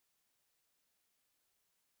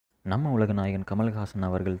நம்ம உலக நாயகன் கமல்ஹாசன்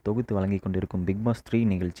அவர்கள் தொகுத்து வழங்கி கொண்டிருக்கும் பிக் பாஸ் 3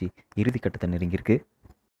 நிகழ்ச்சி இறுதிக்கட்டத்தை நெருங்கியிருக்கு.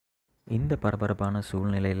 இந்த பரபரப்பான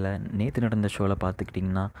சூழ்நிலையில் நேற்று நடந்த ஷோவில்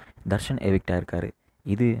பார்த்துக்கிட்டிங்கன்னா தர்ஷன் எவிக்ட் ஆயிருக்காரு.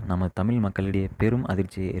 இது நம்ம தமிழ் மக்களிடையே பெரும்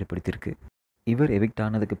அதிர்ச்சியை ஏற்படுத்தியிருக்கு. இவர் எவிக்ட்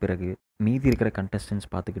ஆனதுக்கு பிறகு மீதி இருக்கிற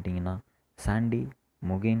கண்டஸ்டன்ஸ் பார்த்துக்கிட்டிங்கன்னா சாண்டி,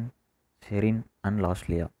 முகேன், ஷெரின் அண்ட்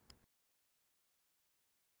லாஸ்லியா.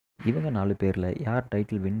 இவங்க 4 பேரில் யார்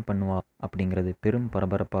டைட்டில் வின் பண்ணுவா அப்படிங்கிறது பெரும்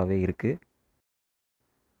பரபரப்பாகவே இருக்குது.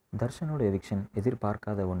 தர்ஷனோட எவிக்ஷன்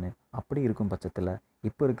எதிர்பார்க்காத ஒன்று. அப்படி இருக்கும் பட்சத்தில்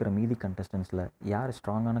இப்போ இருக்கிற மீதி கண்டஸ்டன்ஸில் யார்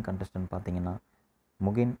ஸ்ட்ராங்கான கண்டஸ்டன்ட் பார்த்தீங்கன்னா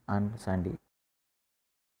Mugen and Chandy.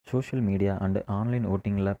 Social media and online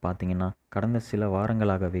ஓட்டிங்கில் பார்த்தீங்கன்னா கடந்த சில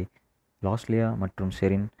வாரங்களாகவே லாஸ்லியா மற்றும்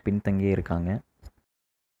ஷெரின் பின்தங்கியே இருக்காங்க.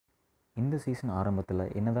 இந்த சீசன் ஆரம்பத்தில்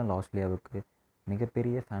என்னதான் லாஸ்லியாவுக்கு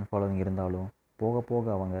மிகப்பெரிய ஃபேன் ஃபாலோவிங் இருந்தாலும் போக போக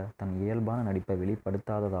அவங்க தன் இயல்பான நடிப்பை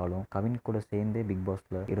வெளிப்படுத்தாததாலும் கவின் கூட சேர்ந்தே பிக்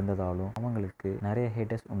பாஸில் இருந்ததாலும் அவங்களுக்கு நிறைய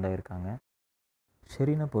ஹேட்டர்ஸ் உண்டாயிருக்காங்க.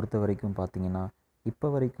 ஷெரினை பொறுத்த வரைக்கும் பார்த்தீங்கன்னா இப்போ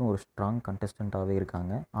வரைக்கும் ஒரு ஸ்ட்ராங் கண்டஸ்டண்ட்டாகவே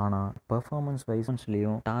இருக்காங்க. ஆனால் பர்ஃபார்மன்ஸ்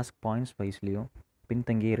வைஸ்லேயும் டாஸ்க் பாயிண்ட்ஸ் வைஸ்லேயும்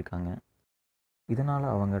பின்தங்கியே இருக்காங்க.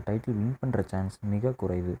 இதனால் அவங்க டைட்டில் வின் பண்ணுற சான்ஸ் மிக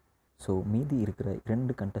குறைவு. ஸோ மீதி இருக்கிற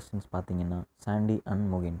 2 கண்டஸ்டன்ஸ் பார்த்தீங்கன்னா சாண்டி அண்ட்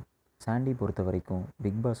முகேன். சாண்டி பொறுத்த வரைக்கும்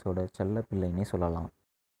பிக் பாஸோட செல்ல பிள்ளைன்னே சொல்லலாம்.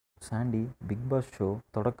 சாண்டி பிக் பாஸ் ஷோ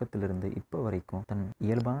தொடக்கத்திலிருந்து இப்போ வரைக்கும் தன்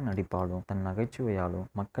இயல்பான நடிப்பாலும் தன் நகைச்சுவையாலும்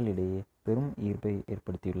மக்களிடையே பெரும் ஈர்ப்பை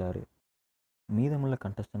ஏற்படுத்தியுள்ளார். மீதமுள்ள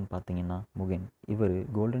கண்டஸ்டன்ட் பார்த்தீங்கன்னா முகேன். இவர்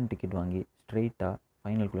கோல்டன் டிக்கெட் வாங்கி ஸ்ட்ரெயிட்டாக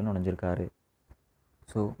ஃபைனலுக்குள்ளே நுழைஞ்சிருக்காரு.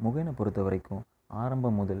 ஸோ முகேனை பொறுத்த வரைக்கும்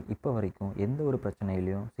ஆரம்பம் முதல் இப்போ வரைக்கும் எந்த ஒரு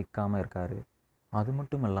பிரச்சனையிலையும் சிக்காமல் இருக்கார். அது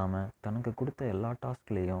மட்டும் இல்லாமல் தனக்கு கொடுத்த எல்லா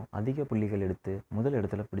டாஸ்க்லேயும் அதிக புள்ளிகள் எடுத்து முதல்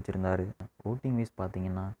இடத்துல பிடிச்சிருந்தார். ஓட்டிங் வைஸ்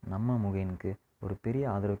பார்த்தீங்கன்னா நம்ம முகேனுக்கு ஒரு பெரிய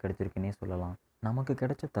ஆதரவு கிடைச்சிருக்குன்னே சொல்லலாம். நமக்கு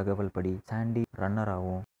கிடைச்ச தகவல் படி Chandy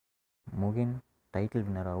ரன்னராகவும் Mugen title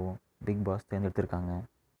வின்னராகவும் big pass தேர்ந்தெடுத்திருக்காங்க.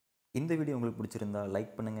 இந்த வீடியோ உங்களுக்கு பிடிச்சிருந்தா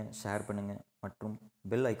லைக் பண்ணுங்கள், ஷேர் பண்ணுங்கள் மற்றும்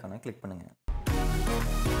பெல் ஐக்கானை கிளிக் பண்ணுங்கள்.